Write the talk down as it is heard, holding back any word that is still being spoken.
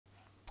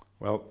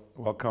Well,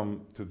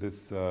 welcome to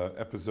this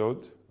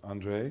episode,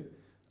 Andre.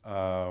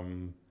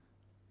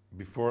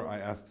 Before I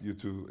ask you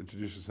to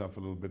introduce yourself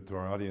a little bit to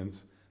our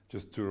audience,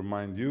 just to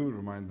remind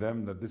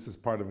them that this is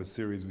part of a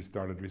series we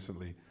started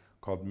recently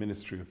called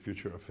Ministry of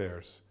Future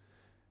Affairs.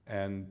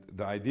 And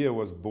the idea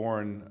was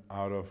born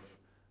out of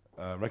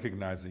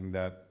recognizing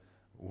that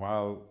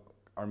while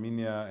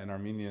Armenia and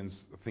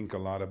Armenians think a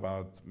lot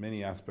about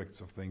many aspects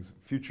of things,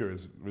 future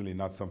is really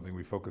not something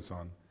we focus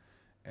on.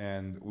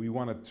 And we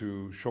wanted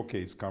to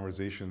showcase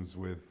conversations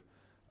with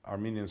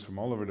Armenians from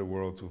all over the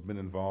world who've been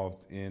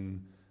involved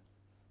in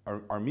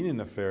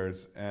Armenian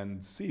affairs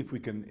and see if we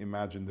can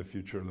imagine the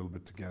future a little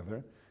bit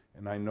together.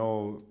 And I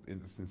know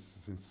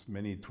since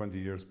many 20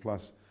 years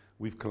plus,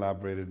 we've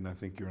collaborated, and I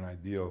think you're an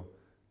ideal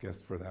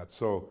guest for that.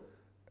 So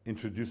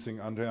introducing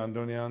André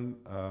Andonian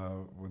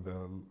with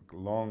a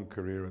long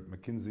career at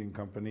McKinsey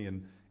Company,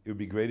 and it would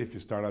be great if you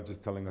start out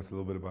just telling us a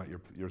little bit about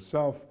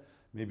yourself.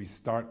 Maybe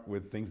start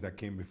with things that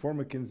came before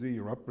McKinsey,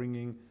 your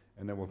upbringing,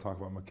 and then we'll talk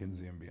about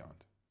McKinsey and beyond.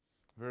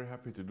 Very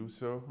happy to do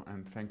so,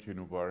 and thank you,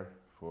 Noubar,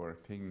 for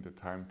taking the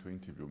time to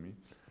interview me.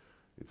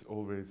 It's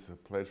always a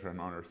pleasure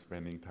and honor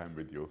spending time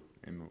with you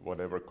in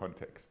whatever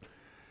context.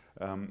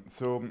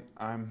 So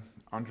I'm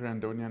André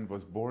Andonian,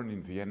 was born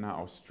in Vienna,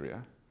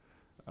 Austria,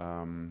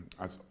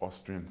 as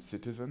Austrian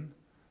citizen,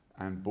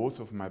 and both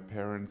of my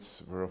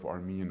parents were of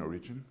Armenian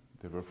origin.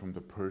 They were from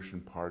the Persian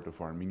part of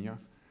Armenia.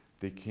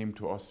 They came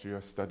to Austria,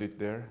 studied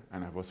there,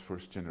 and I was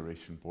first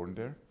generation born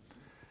there.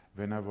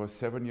 When I was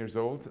 7 years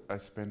old, I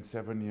spent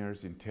 7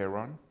 years in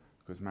Tehran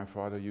because my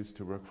father used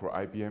to work for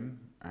IBM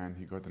and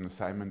he got an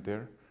assignment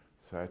there.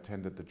 So I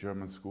attended the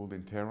German school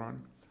in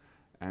Tehran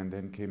and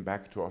then came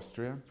back to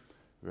Austria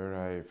where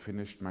I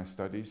finished my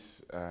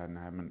studies, and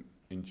I'm an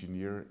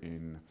engineer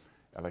in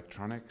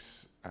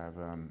electronics. I have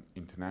an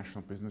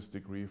international business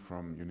degree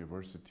from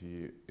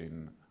University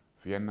in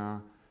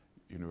Vienna,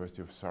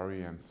 University of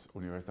Surrey and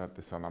Universidad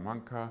de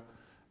Salamanca,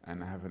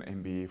 and I have an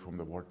MBA from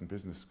the Wharton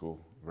Business School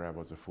where I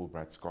was a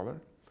Fulbright scholar.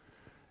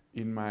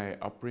 In my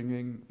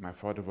upbringing, my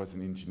father was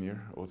an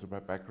engineer also by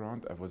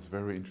background. I was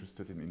very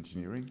interested in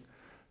engineering,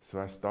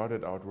 so I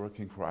started out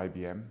working for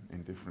IBM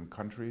in different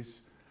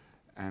countries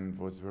and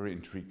was very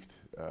intrigued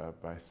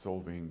by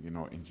solving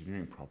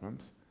engineering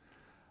problems.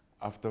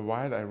 After a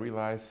while I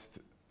realized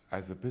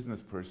as a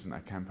business person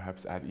I can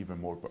perhaps add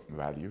even more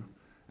value,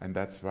 and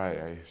that's why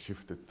I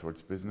shifted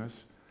towards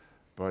business.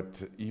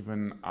 But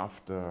even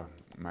after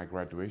my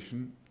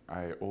graduation,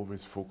 I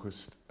always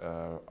focused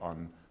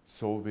on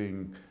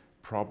solving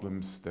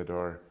problems that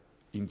are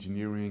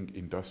engineering,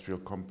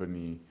 industrial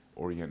company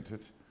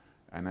oriented.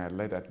 And I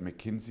led at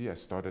McKinsey. I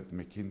started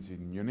McKinsey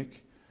in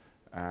Munich,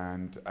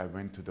 and I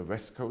went to the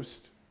West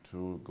Coast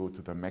to go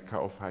to the Mecca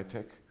of high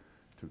tech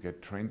to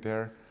get trained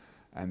there.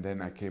 And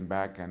then I came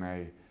back and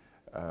I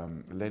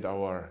led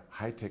our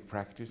high tech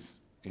practice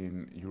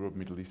in Europe,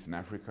 Middle East, and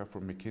Africa for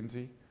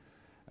McKinsey.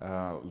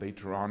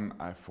 Later on,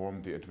 I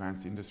formed the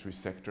advanced industry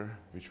sector,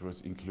 which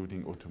was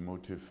including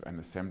automotive and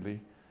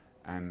assembly,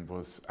 and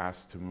was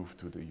asked to move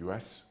to the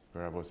US,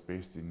 where I was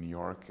based in New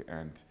York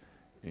and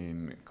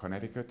in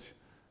Connecticut,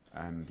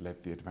 and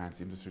led the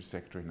advanced industry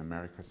sector in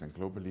Americas and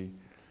globally.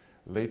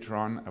 Later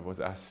on, I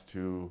was asked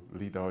to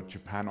lead our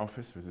Japan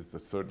office, which is the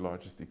third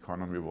largest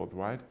economy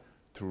worldwide,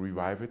 to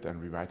revive it and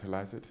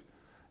revitalize it.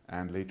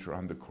 And later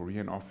on, the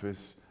Korean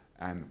office,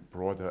 and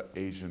broader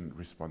Asian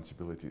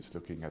responsibilities,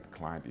 looking at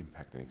client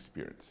impact and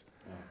experience.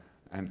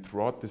 Yeah. And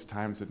throughout this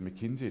time at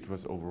McKinsey, it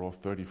was overall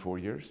 34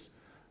 years.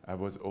 I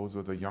was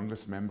also the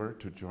youngest member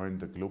to join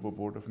the global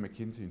board of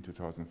McKinsey in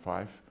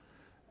 2005.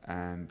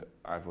 And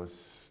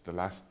the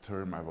last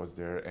term I was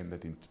there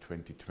ended in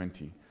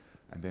 2020.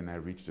 And then I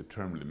reached the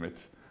term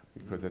limit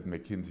because at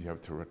McKinsey you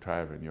have to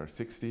retire when you're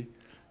 60.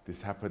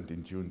 This happened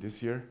in June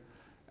this year.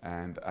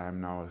 And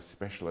I'm now a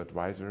special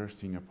advisor,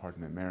 senior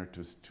partner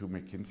emeritus to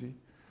McKinsey.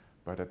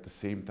 But at the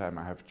same time,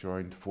 I have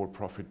joined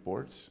for-profit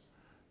boards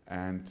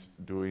and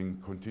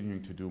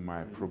continuing to do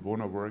my pro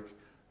bono work,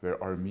 where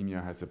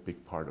Armenia has a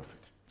big part of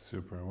it.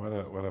 Super,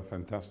 what a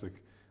fantastic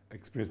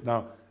experience.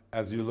 Now,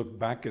 as you look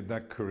back at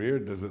that career,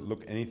 does it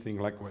look anything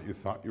like what you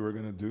thought you were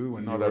going to do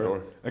when you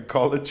were at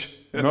college?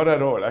 Not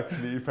at all.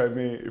 Actually, if I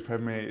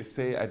may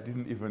say, I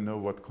didn't even know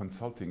what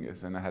consulting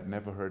is, and I had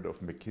never heard of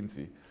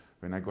McKinsey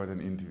when I got an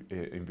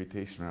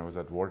invitation when I was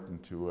at Wharton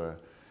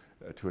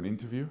to an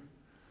interview.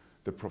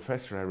 The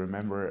professor, I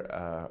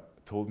remember,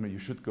 told me you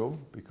should go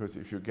because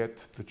if you get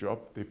the job,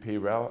 they pay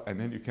well, and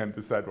then you can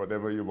decide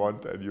whatever you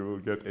want and you will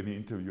get any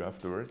interview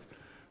afterwards.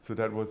 So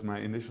that was my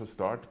initial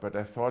start, but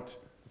I thought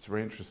it's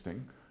very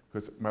interesting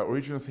because my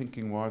original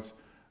thinking was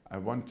I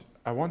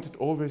wanted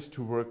always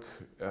to work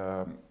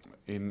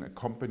in a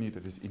company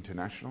that is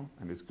international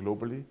and is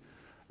globally,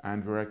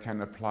 and where I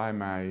can apply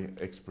my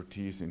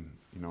expertise in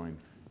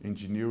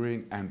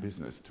engineering and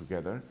business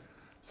together.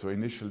 So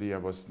initially I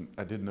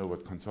didn't know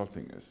what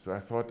consulting is. So I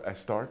thought I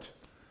start.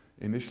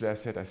 Initially I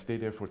said I stay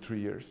there for 3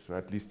 years, so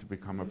at least to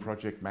become a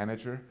project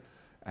manager,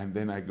 and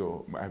then I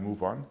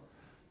move on.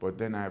 But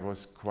then I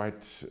was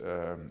quite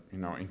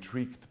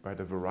intrigued by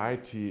the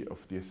variety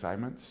of the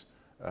assignments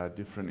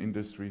different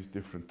industries,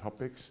 different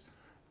topics.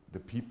 The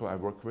people I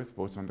work with,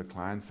 both on the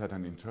client side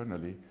and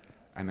internally,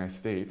 and I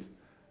stayed.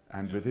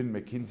 And within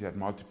McKinsey, I had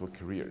multiple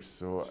careers.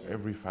 So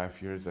every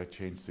 5 years, I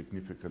changed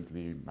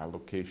significantly my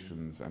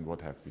locations and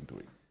what I've been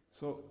doing.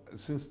 So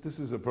since this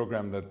is a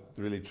program that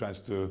really tries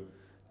to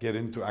get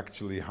into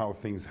actually how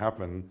things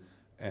happen,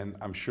 and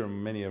I'm sure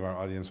many of our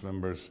audience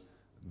members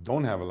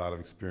don't have a lot of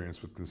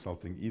experience with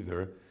consulting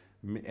either,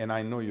 and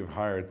I know you've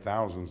hired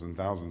thousands and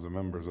thousands of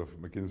members of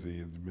McKinsey,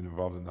 you've been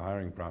involved in the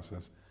hiring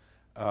process.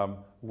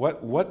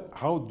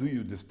 How do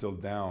you distill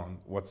down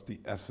what's the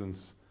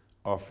essence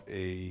of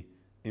a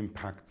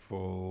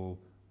impactful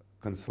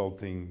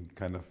consulting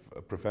kind of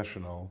a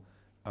professional?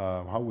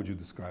 How would you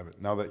describe it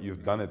now that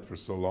you've done it for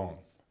so long?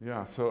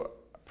 Yeah, so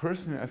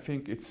personally, I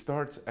think it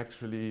starts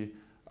actually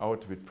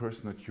out with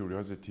personal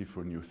curiosity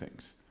for new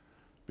things,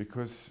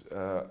 because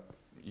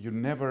you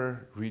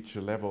never reach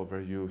a level where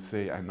you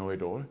say, I know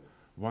it all.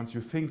 Once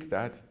you think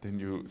that, then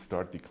you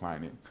start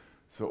declining.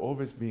 So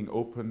always being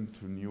open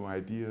to new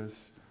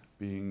ideas,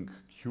 being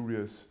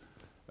curious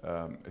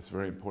is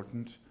very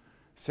important.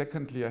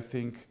 Secondly, I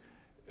think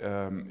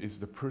is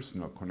the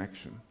personal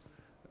connection.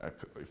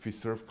 If we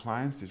serve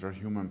clients, these are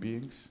human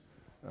beings.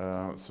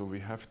 So we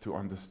have to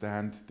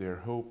understand their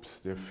hopes,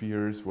 their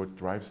fears, what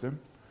drives them.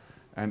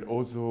 And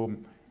also,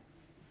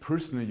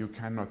 personally, you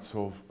cannot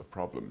solve a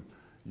problem.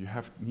 You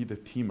need a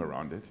team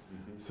around it.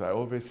 Mm-hmm. So I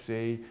always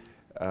say,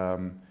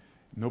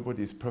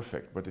 nobody is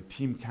perfect, but a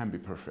team can be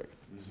perfect.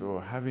 Mm-hmm. So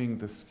having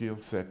the skill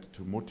set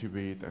to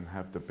motivate and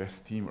have the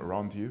best team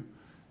around you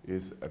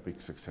is a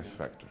big success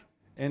factor.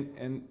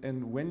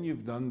 And when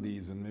you've done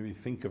these, and maybe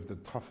think of the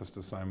toughest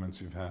assignments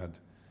you've had,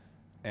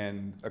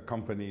 and a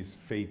company's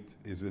fate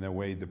is in a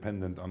way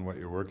dependent on what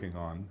you're working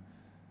on,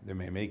 they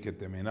may make it,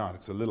 they may not.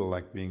 It's a little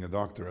like being a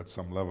doctor at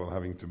some level,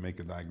 having to make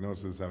a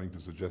diagnosis, having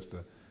to suggest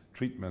a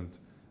treatment.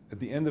 At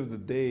the end of the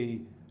day,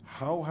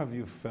 how have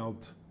you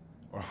felt,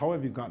 or how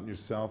have you gotten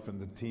yourself and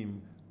the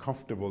team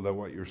comfortable that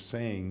what you're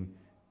saying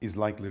is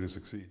likely to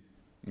succeed?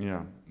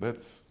 Yeah,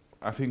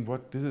 I think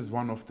this is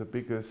one of the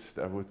biggest,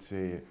 I would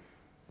say,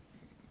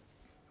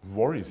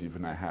 worries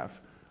even I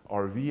have.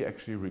 Are we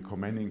actually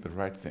recommending the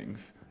right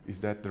things? Is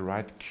that the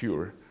right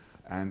cure?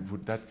 And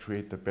would that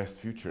create the best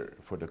future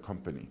for the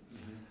company?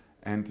 Mm-hmm.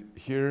 And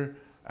here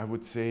I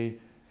would say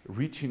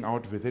reaching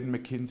out within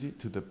McKinsey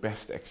to the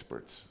best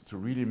experts, to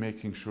really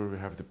making sure we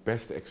have the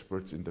best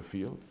experts in the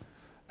field,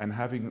 and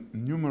having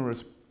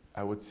numerous,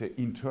 I would say,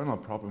 internal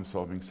problem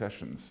solving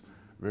sessions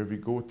where we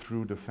go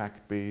through the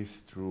fact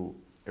base, through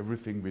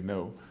everything we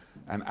know,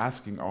 and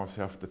asking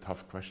ourselves the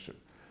tough question.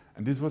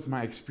 And this was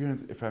my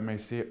experience, if I may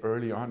say,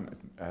 early on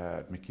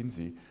at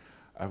McKinsey.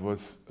 I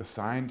was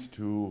assigned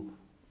to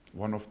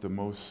one of the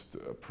most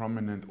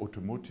prominent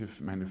automotive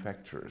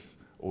manufacturers,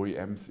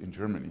 OEMs in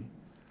Germany.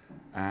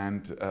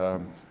 And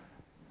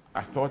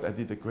I thought I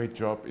did a great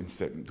job in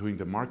doing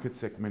the market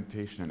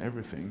segmentation and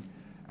everything.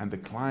 And the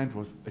client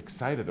was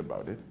excited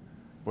about it,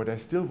 but I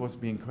still was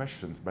being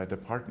questioned by the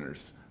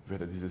partners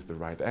whether this is the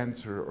right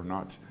answer or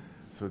not.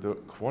 So the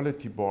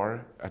quality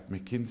bar at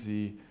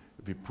McKinsey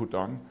we put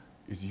on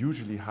is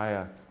usually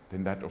higher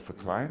than that of a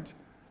client.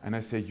 And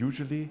I say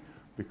usually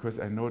because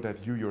I know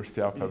that you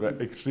yourself have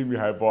an extremely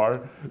high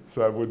bar,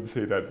 so I wouldn't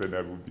say that when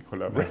I would be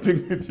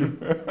collaborating with you.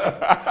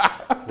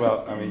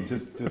 Well, I mean,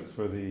 just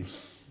for the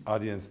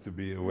audience to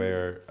be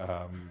aware,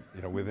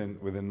 you know,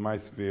 within my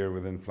sphere,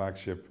 within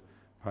Flagship,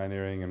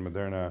 Pioneering, and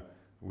Moderna,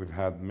 we've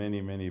had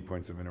many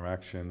points of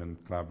interaction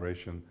and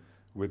collaboration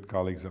with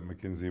colleagues at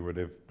McKinsey where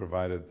they've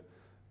provided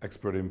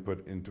expert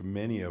input into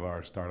many of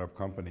our startup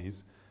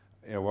companies.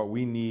 You know, what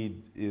we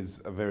need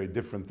is a very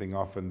different thing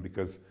often,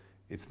 because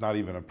it's not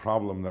even a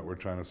problem that we're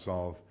trying to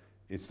solve.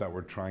 It's that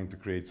we're trying to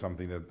create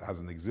something that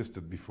hasn't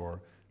existed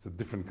before. It's a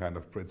different kind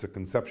of, it's a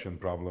conception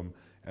problem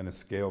and a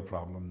scale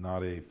problem,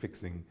 not a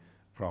fixing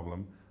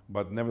problem.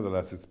 But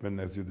nevertheless, it's been,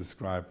 as you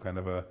described, kind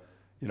of a,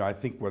 you know, I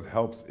think what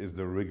helps is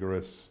the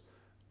rigorous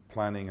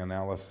planning,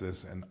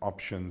 analysis, and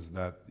options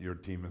that your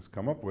team has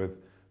come up with,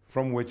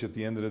 from which at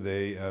the end of the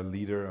day, a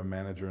leader, a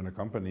manager in a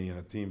company and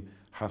a team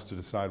has to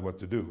decide what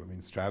to do. I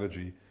mean,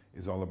 strategy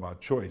is all about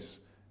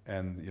choice.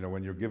 And you know,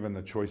 when you're given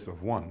a choice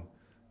of one,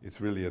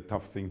 it's really a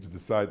tough thing to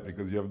decide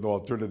because you have no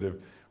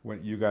alternative.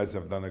 When you guys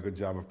have done a good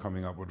job of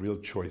coming up with real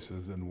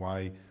choices and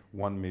why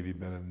one may be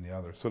better than the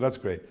other. So that's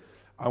great.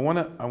 I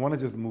wanna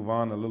just move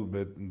on a little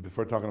bit, and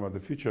before talking about the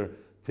future,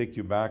 take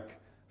you back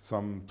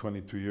some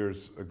 22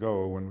 years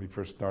ago when we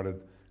first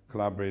started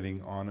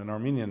collaborating on an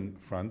Armenian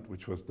front,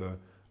 which was the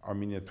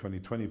Armenia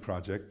 2020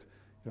 project.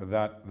 You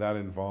know, that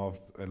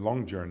involved a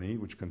long journey,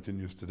 which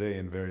continues today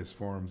in various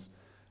forms.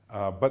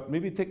 But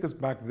maybe take us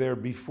back there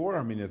before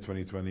Armenia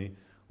 2020.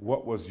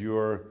 What was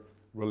your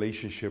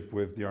relationship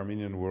with the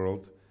Armenian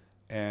world?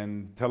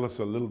 And tell us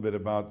a little bit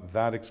about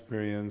that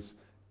experience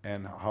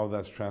and how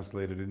that's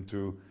translated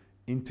into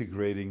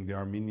integrating the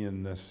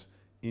Armenianness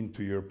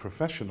into your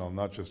professional,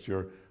 not just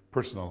your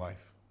personal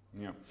life.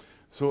 Yeah.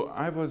 So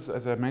I was,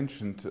 as I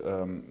mentioned,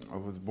 I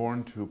was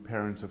born to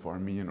parents of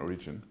Armenian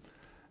origin.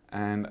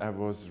 And I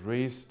was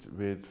raised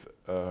with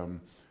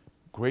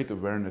great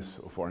awareness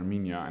of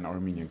Armenia and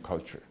Armenian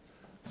culture.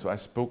 So I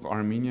spoke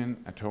Armenian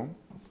at home.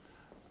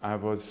 I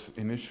was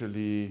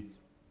initially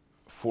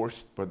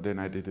forced, but then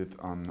I did it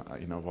on,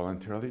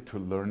 voluntarily to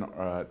learn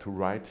to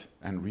write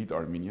and read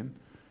Armenian.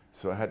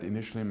 So I had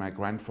initially my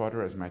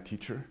grandfather as my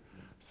teacher.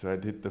 So I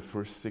did the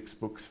first 6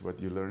 books, what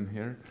you learn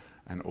here,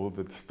 and all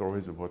the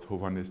stories about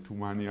Hovannes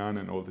Tumanian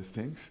and all these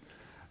things.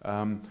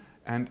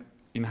 And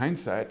in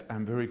hindsight,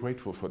 I'm very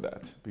grateful for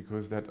that,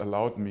 because that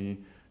allowed me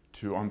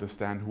to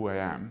understand who I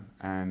am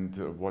and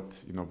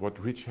what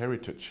rich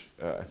heritage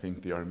I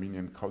think the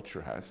Armenian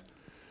culture has.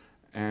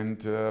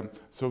 And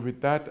so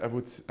with that,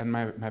 and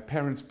my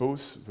parents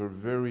both were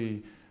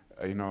very,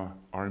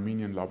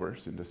 Armenian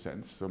lovers in the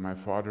sense. So my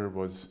father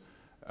was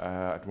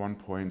at one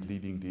point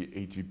leading the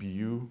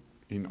AGBU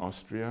in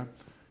Austria.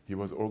 He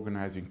was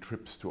organizing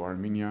trips to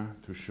Armenia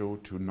to show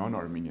to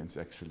non-Armenians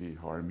actually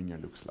how Armenia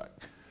looks like.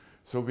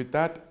 So with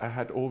that, I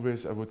had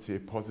always, I would say, a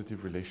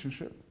positive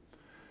relationship.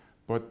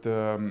 But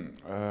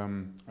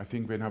I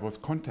think when I was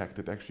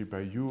contacted actually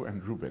by you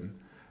and Ruben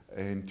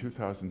in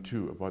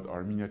 2002 about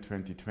Armenia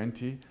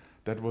 2020,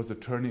 that was a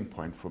turning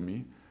point for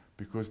me,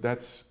 because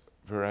that's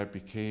where I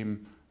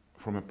became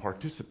from a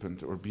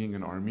participant or being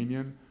an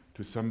Armenian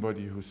to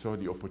somebody who saw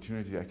the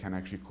opportunity I can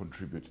actually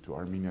contribute to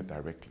Armenia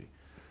directly.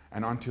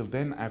 And until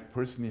then, I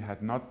personally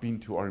had not been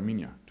to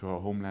Armenia, to our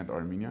homeland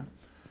Armenia.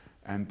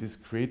 And this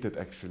created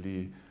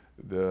actually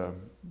the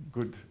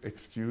good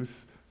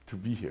excuse to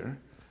be here.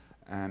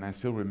 And I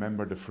still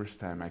remember the first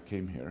time I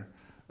came here.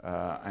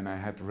 And I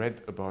had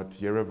read about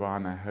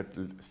Yerevan, I had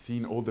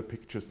seen all the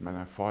pictures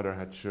my father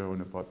had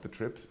shown about the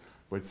trips,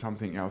 but it's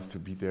something else to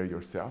be there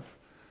yourself.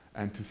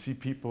 And to see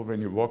people,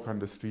 when you walk on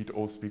the street,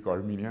 all speak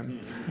Armenian.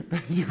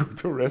 You go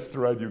to a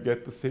restaurant, you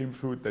get the same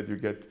food that you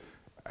get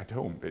at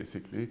home,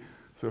 basically.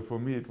 So for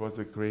me, it was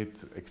a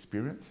great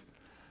experience.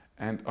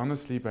 And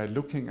honestly, by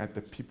looking at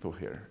the people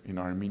here in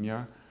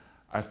Armenia,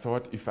 I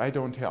thought, if I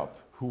don't help,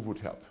 who would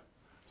help?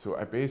 So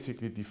I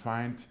basically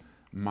defined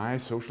my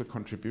social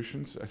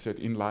contributions. I said,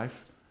 in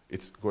life,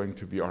 it's going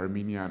to be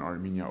Armenia and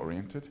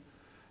Armenia-oriented.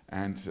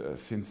 And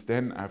since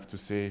then, I have to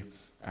say,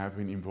 I've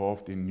been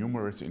involved in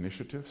numerous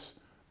initiatives,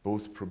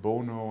 both pro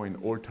bono in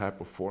all type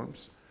of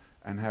forms,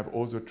 and have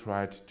also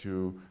tried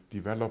to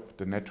develop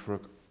the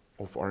network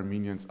of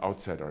Armenians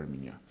outside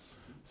Armenia.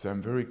 So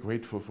I'm very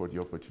grateful for the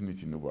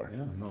opportunity, Noubar.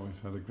 Yeah, no,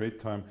 we've had a great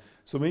time.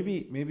 So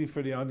maybe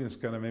for the audience,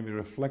 kind of maybe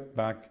reflect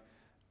back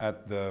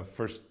at the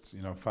first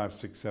 5,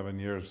 6, 7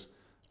 years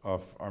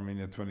of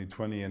Armenia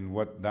 2020 and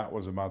what that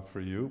was about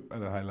for you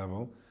at a high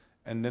level,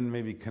 and then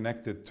maybe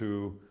connect it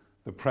to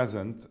the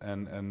present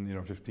and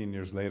 15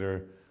 years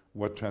later,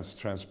 what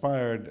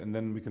transpired, and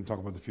then we can talk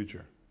about the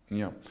future.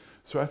 Yeah,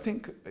 so I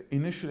think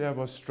initially I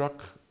was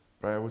struck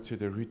by, I would say,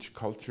 the rich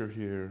culture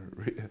here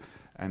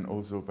and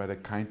also by the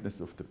kindness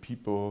of the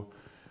people.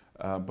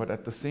 But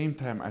at the same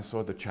time, I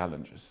saw the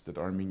challenges that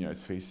Armenia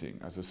is facing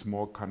as a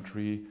small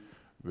country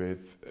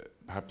with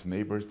perhaps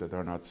neighbors that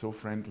are not so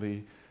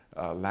friendly,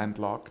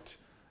 landlocked.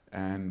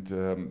 And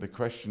the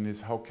question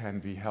is, how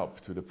can we help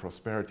to the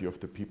prosperity of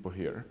the people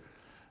here?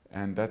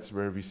 And that's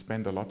where we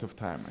spend a lot of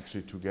time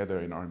actually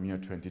together in Armenia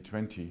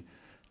 2020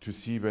 to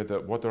see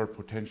what are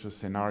potential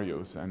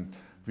scenarios and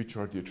which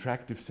are the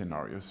attractive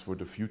scenarios for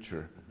the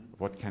future.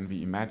 What can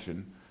we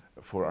imagine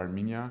for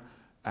Armenia,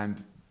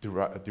 and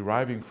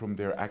deriving from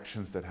their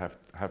actions that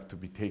have to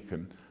be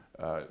taken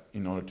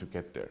in order to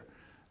get there.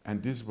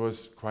 And this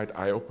was quite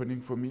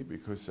eye-opening for me,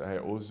 because I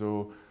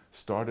also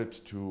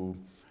started to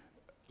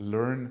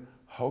learn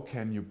how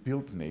can you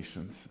build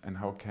nations and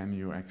how can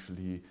you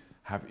actually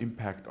have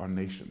impact on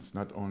nations,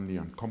 not only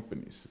on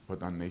companies,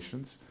 but on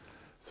nations.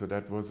 So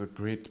that was a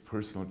great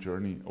personal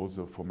journey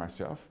also for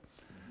myself.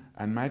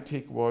 And my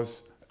take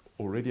was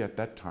already at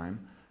that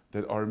time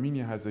that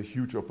Armenia has a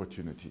huge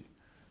opportunity,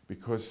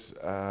 because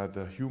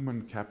the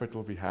human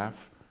capital we have,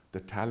 the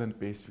talent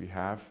base we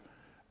have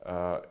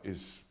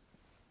is,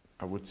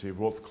 I would say,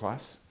 world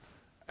class,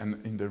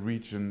 and in the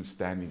region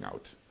standing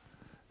out.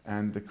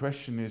 And the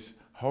question is,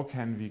 how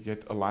can we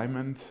get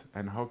alignment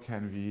and how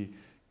can we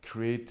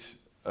create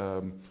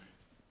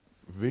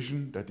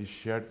vision that is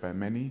shared by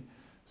many,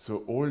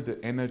 so all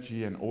the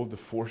energy and all the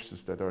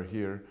forces that are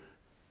here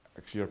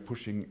actually are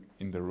pushing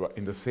in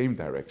the same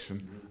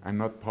direction and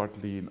not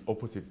partly in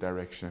opposite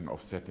direction,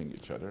 offsetting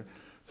each other.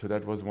 So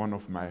that was one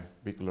of my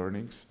big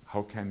learnings.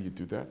 How can you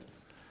do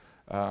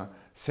that?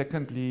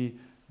 Secondly,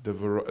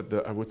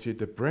 I would say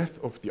the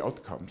breadth of the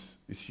outcomes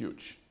is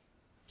huge.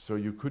 So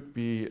you could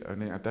be,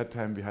 at that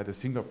time we had a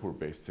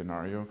Singapore-based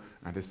scenario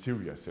and a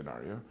Syria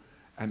scenario.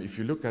 And if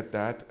you look at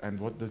that and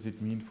what does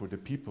it mean for the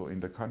people in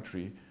the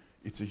country,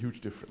 it's a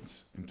huge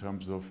difference in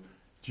terms of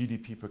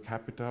GDP per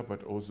capita,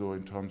 but also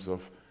in terms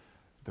of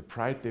the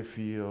pride they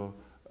feel,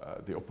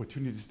 the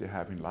opportunities they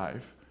have in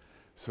life.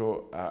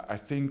 So I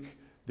think,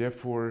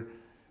 therefore,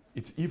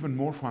 it's even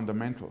more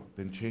fundamental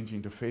than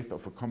changing the faith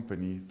of a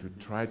company to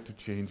try to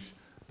change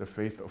the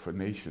faith of a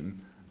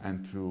nation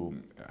and to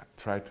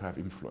try to have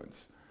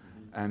influence.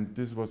 And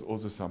this was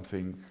also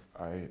something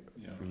I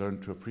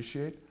learned to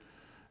appreciate.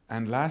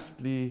 And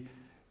lastly,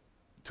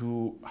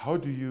 how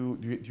do you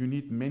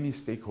need many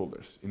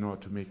stakeholders in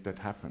order to make that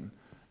happen.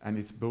 And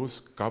it's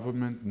both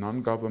government,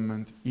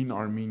 non-government, in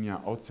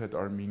Armenia, outside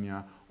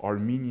Armenia,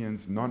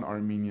 Armenians,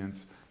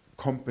 non-Armenians,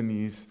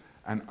 companies,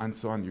 and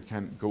so on. You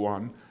can go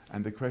on.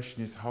 And the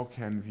question is, how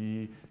can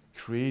we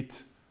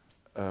create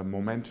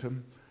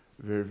momentum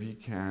where we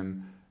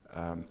can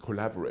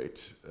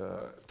collaborate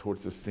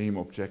towards the same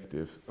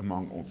objectives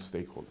among all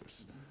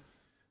stakeholders?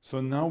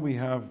 So now we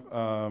have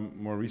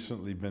more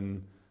recently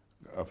been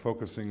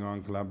focusing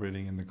on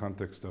collaborating in the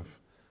context of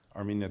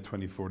Armenia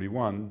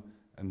 2041,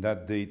 and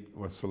that date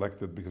was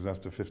selected because that's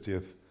the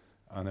 50th,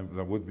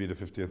 that would be the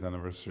 50th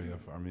anniversary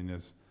of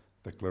Armenia's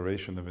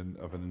declaration of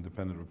an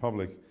independent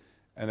republic.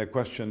 And the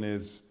question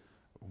is,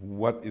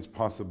 what is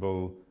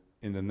possible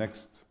in the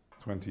next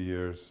 20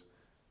 years?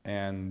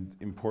 And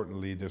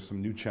importantly, there's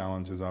some new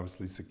challenges,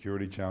 obviously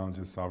security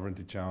challenges,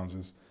 sovereignty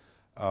challenges.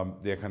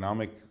 The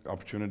economic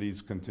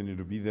opportunities continue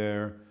to be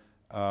there.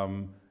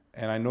 And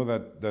I know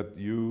that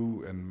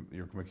you and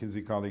your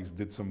McKinsey colleagues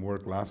did some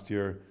work last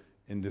year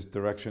in this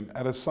direction.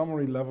 At a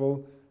summary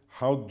level,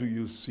 how do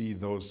you see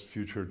those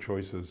future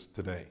choices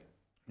today?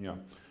 Yeah.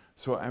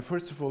 So I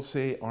first of all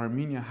say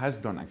Armenia has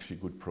done actually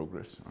good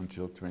progress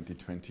until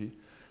 2020.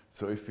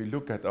 So if we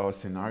look at our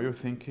scenario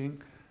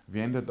thinking,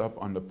 we ended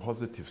up on the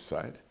positive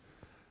side.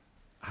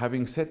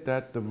 Having said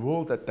that, the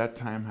world at that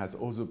time has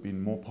also been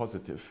more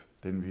positive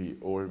than we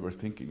all were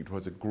thinking. It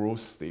was a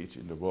growth stage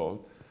in the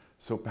world.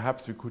 So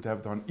perhaps we could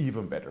have done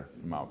even better,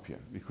 in my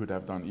opinion. We could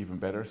have done even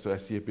better. So I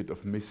see a bit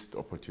of missed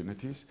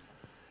opportunities.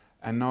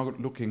 And now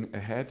looking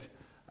ahead,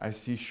 I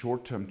see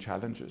short-term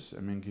challenges.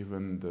 I mean,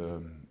 given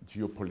the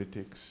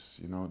geopolitics,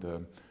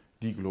 the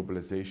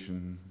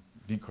deglobalization,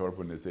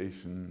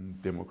 decarbonization,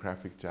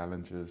 demographic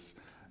challenges,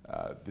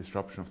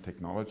 disruption of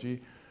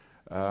technology.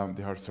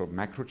 There are sort of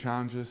macro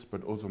challenges,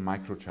 but also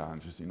micro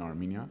challenges in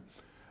Armenia.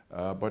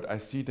 But I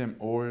see them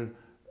all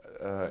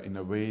in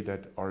a way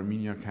that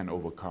Armenia can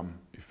overcome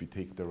if we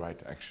take the right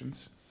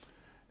actions.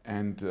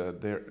 And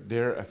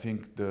there I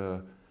think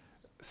the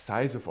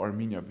size of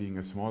Armenia being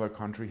a smaller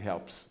country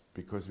helps,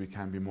 because we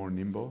can be more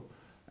nimble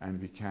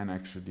and we can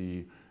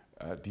actually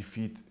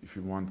defeat, if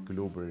you want,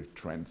 global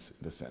trends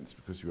in a sense,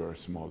 because we are a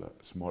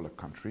smaller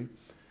country.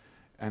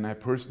 And I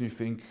personally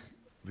think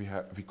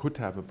we could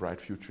have a bright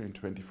future in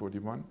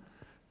 2041.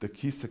 The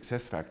key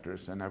success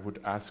factors, and I would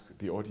ask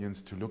the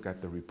audience to look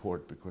at the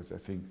report, because I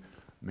think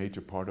a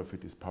major part of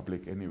it is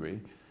public anyway,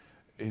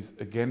 is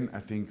again, I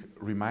think,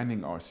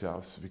 reminding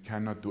ourselves we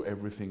cannot do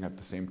everything at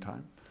the same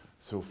time.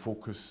 So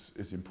focus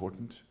is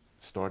important.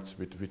 Starts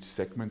with which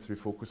segments we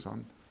focus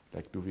on,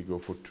 like do we go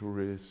for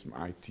tourism,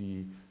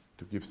 IT,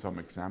 to give some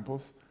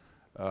examples.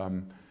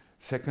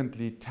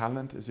 Secondly,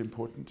 talent is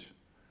important.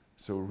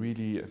 So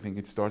really, I think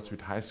it starts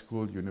with high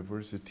school,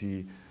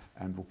 university,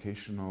 and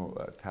vocational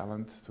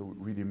talent. So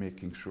really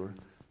making sure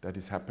that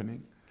is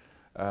happening.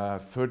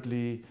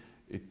 Thirdly,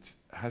 it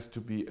has to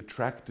be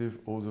attractive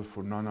also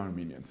for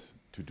non-Armenians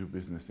to do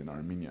business in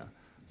Armenia.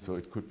 So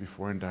it could be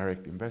foreign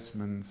direct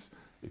investments,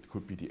 it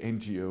could be the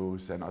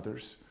NGOs and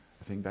others.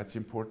 I think that's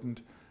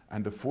important.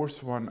 And the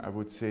fourth one, I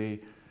would say,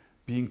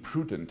 being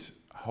prudent,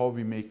 how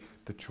we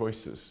make the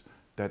choices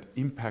that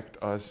impact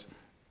us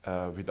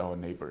with our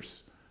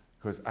neighbors.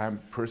 Because I'm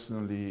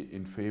personally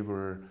in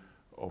favor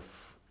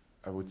of,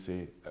 I would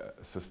say,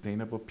 a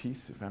sustainable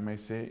peace, if I may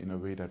say, in a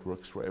way that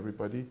works for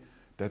everybody.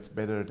 That's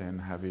better than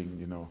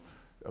having,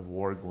 a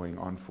war going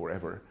on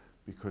forever,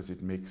 because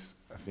it makes,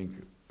 I think,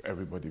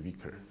 everybody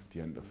weaker at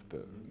the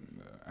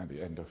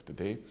end of the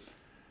day.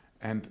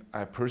 And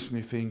I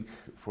personally think,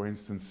 for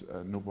instance,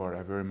 Noubar,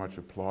 I very much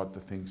applaud the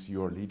things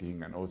you are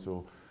leading, and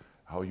also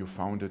how you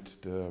founded,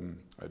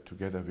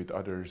 together with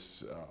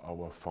others,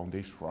 our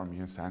Foundation for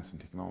Armenian Science and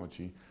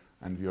Technology.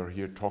 And we are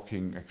here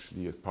talking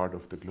actually as part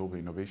of the Global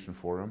Innovation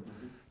Forum.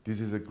 Mm-hmm.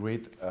 This is a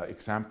great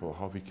example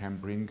how we can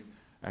bring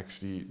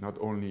actually not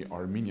only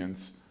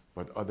Armenians,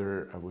 but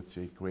other, I would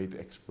say, great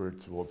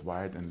experts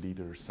worldwide and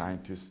leaders,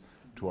 scientists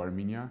to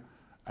Armenia,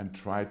 and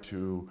try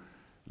to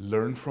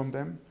learn from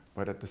them,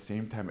 but at the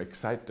same time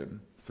excite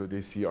them, so they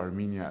see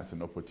Armenia as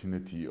an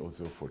opportunity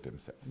also for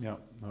themselves. Yeah,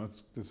 no,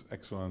 it's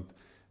excellent.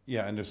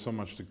 Yeah, and there's so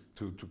much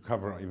to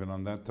cover even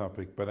on that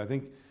topic, but I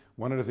think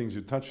one of the things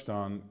you touched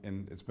on,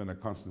 and it's been a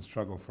constant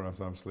struggle for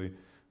us obviously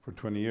for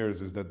 20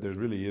 years, is that there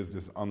really is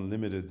this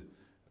unlimited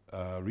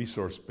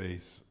resource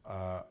base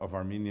of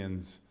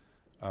Armenians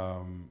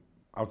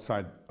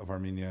outside of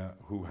Armenia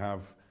who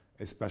have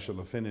a special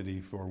affinity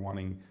for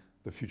wanting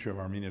the future of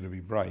Armenia to be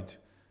bright.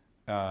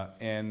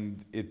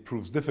 And it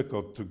proves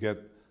difficult to get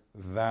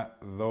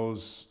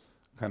those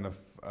kind of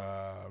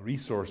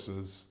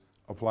resources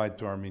applied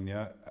to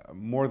Armenia,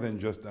 more than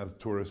just as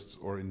tourists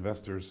or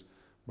investors,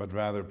 but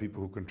rather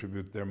people who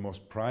contribute their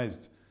most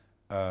prized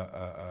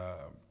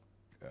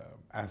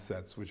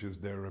assets, which is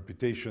their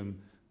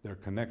reputation, their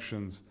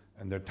connections,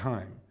 and their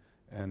time.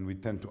 And we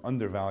tend to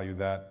undervalue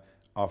that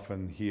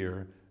often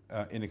here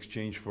in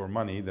exchange for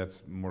money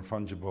that's more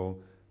fungible,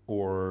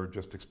 or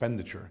just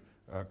expenditure,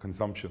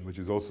 consumption, which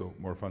is also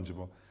more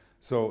fungible.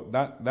 So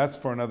that's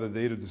for another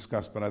day to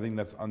discuss, but I think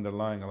that's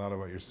underlying a lot of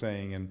what you're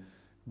saying and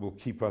will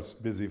keep us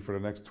busy for the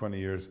next 20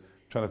 years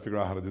trying to figure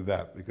out how to do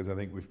that, because I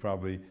think we've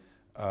probably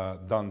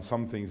done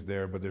some things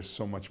there, but there's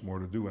so much more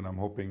to do. And I'm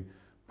hoping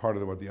part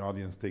of what the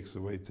audience takes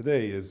away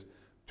today is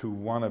to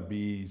want to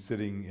be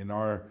sitting in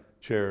our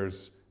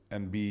chairs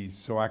and be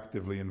so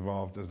actively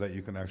involved as that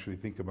you can actually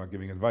think about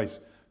giving advice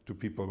to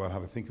people about how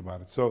to think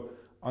about it. So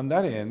on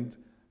that end,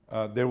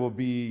 there will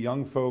be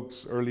young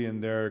folks early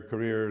in their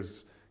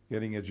careers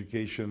getting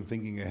education,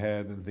 thinking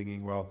ahead and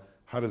thinking, well,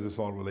 how does this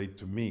all relate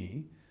to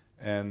me?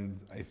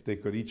 And if they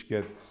could each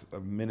get a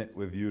minute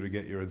with you to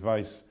get your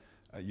advice,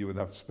 you would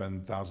have to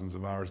spend thousands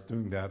of hours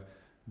doing that.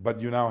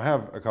 But you now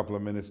have a couple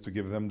of minutes to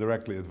give them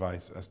directly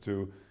advice as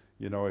to,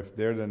 you know, if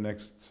they're the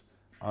next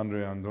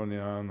André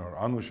Andonian or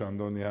Anush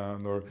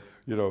Andonian, or,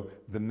 you know,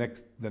 the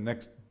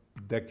next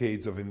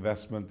decades of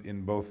investment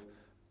in both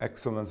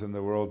excellence in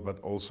the world,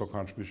 but also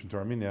contribution to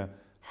Armenia,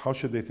 how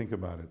should they think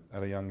about it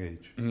at a young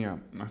age? Yeah,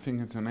 I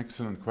think it's an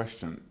excellent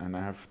question. And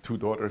I have 2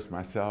 daughters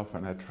myself,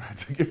 and I try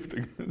to give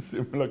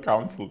similar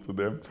counsel to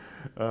them.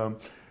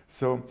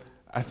 So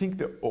I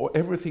think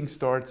everything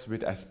starts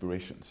with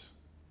aspirations,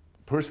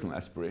 personal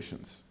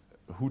aspirations.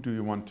 Who do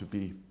you want to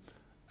be?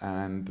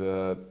 And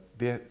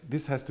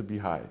this has to be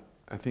high.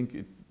 I think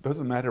it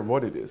doesn't matter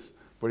what it is,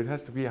 but it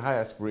has to be a high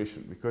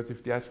aspiration, because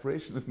if the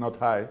aspiration is not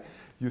high,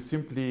 you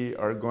simply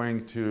are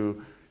going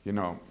to, you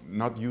know,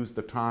 not use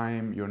the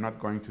time, you're not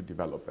going to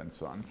develop and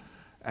so on.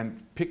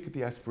 And pick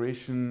the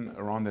aspiration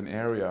around an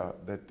area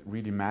that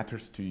really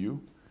matters to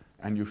you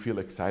and you feel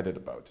excited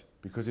about,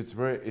 because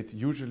it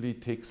usually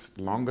takes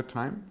longer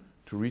time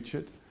to reach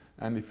it.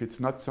 And if it's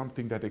not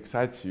something that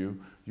excites you,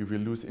 you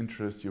will lose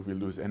interest, you will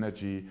lose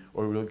energy,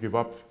 or you will give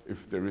up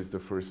if there is the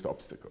first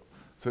obstacle.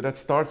 So that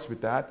starts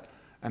with that.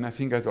 And I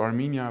think as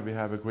Armenia, we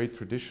have a great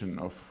tradition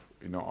of,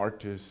 you know,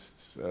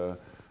 artists,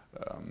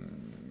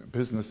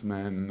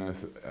 businessmen,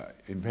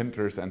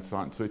 inventors, and so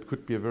on. So it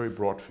could be a very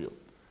broad field.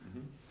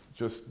 Mm-hmm.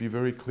 Just be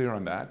very clear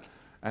on that.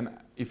 And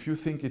if you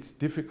think it's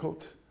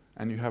difficult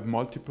and you have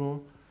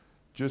multiple,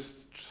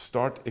 just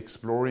start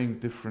exploring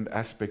different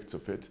aspects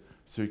of it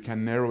so you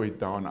can narrow it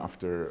down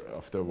after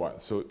a while.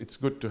 So it's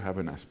good to have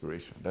an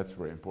aspiration. That's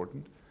very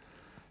important.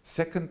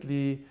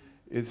 Secondly,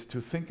 is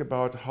to think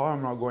about how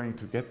am I going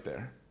to get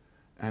there?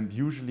 And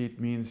usually it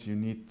means you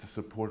need the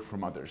support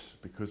from others,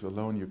 because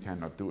alone you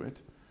cannot do it.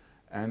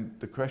 And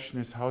the question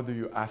is, how do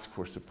you ask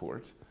for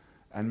support?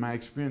 And my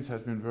experience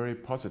has been very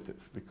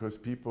positive, because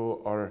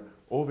people are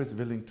always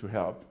willing to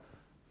help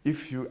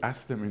if you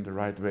ask them in the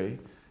right way,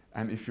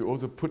 and if you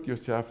also put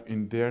yourself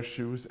in their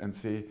shoes and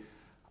say,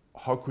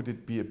 how could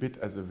it be a bit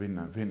as a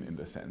win-win in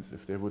the sense?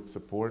 If they would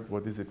support,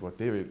 what is it, what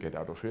they will get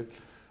out of it?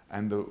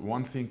 And the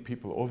one thing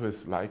people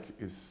always like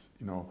is,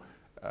 you know,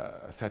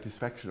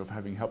 satisfaction of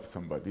having helped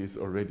somebody is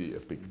already a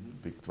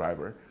big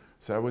driver.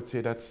 So I would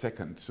say that's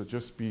second. So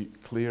just be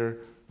clear,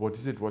 what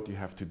is it what you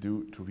have to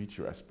do to reach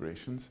your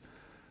aspirations?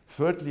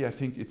 Thirdly, I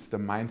think it's the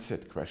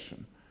mindset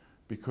question,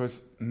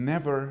 because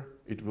never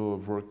it will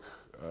work.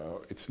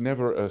 It's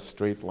never a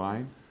straight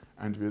line,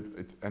 and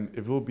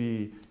it will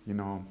be, you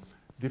know,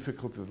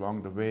 difficulties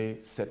along the way,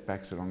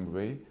 setbacks along the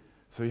way.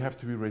 So you have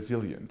to be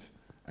resilient,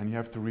 and you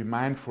have to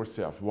remind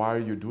yourself why are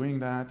you doing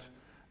that,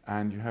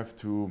 and you have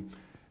to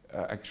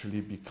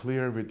actually be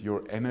clear with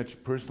your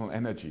personal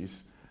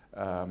energies.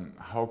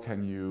 How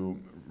can you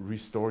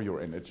restore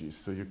your energies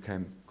so you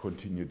can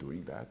continue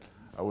doing that?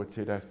 I would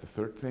say that's the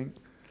third thing.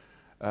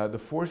 The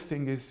fourth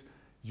thing is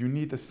you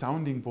need a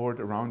sounding board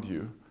around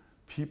you,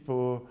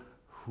 people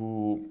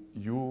who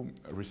you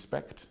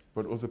respect,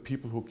 but also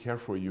people who care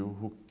for you,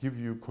 who give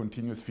you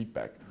continuous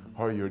feedback,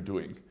 how you're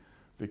doing.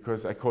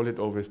 Because I call it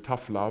always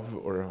tough love,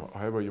 or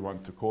however you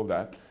want to call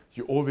that.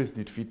 You always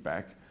need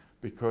feedback,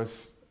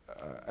 because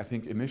I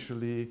think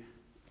initially,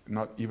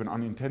 not even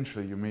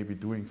unintentionally, you may be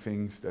doing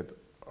things that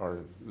are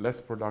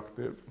less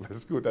productive,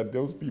 less good, and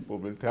those people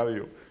will tell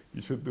you,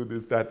 you should do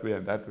this that way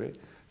and that way.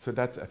 So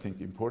that's, I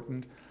think,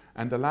 important.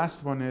 And the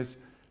last one is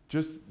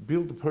just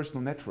build a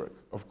personal network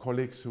of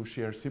colleagues who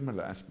share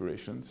similar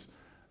aspirations,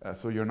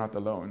 so you're not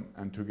alone,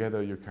 and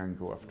together you can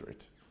go after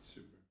it.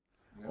 Super.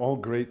 Yeah. All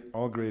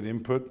great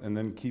input, and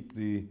then keep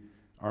the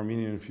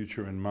Armenian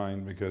future in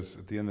mind, because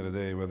at the end of the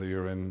day, whether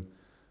you're in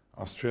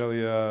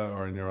Australia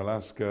or in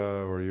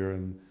Alaska or you're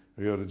in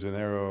Rio de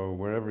Janeiro,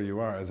 wherever you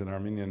are as an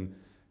Armenian,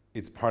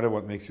 it's part of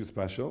what makes you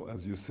special.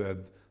 As you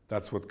said,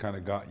 that's what kind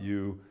of got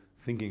you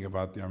thinking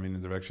about the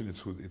Armenian direction. It's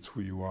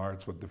who you are,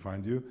 it's what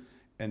defined you.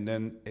 And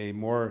then a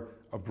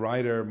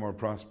brighter, more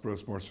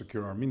prosperous, more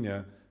secure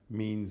Armenia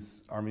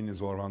means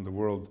Armenians all around the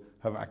world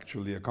have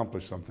actually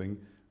accomplished something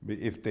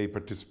if they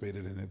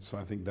participated in it. So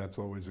I think that's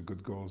always a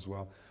good goal as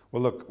well.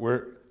 Well, look,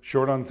 we're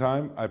short on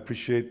time. I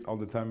appreciate all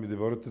the time you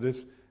devoted to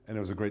this, and it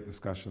was a great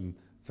discussion.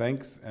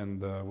 Thanks,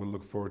 and we'll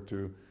look forward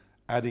to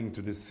adding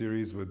to this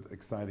series with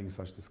exciting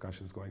such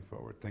discussions going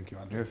forward. Thank you,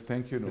 André. Yes,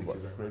 thank you, Noubar.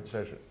 Great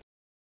pleasure.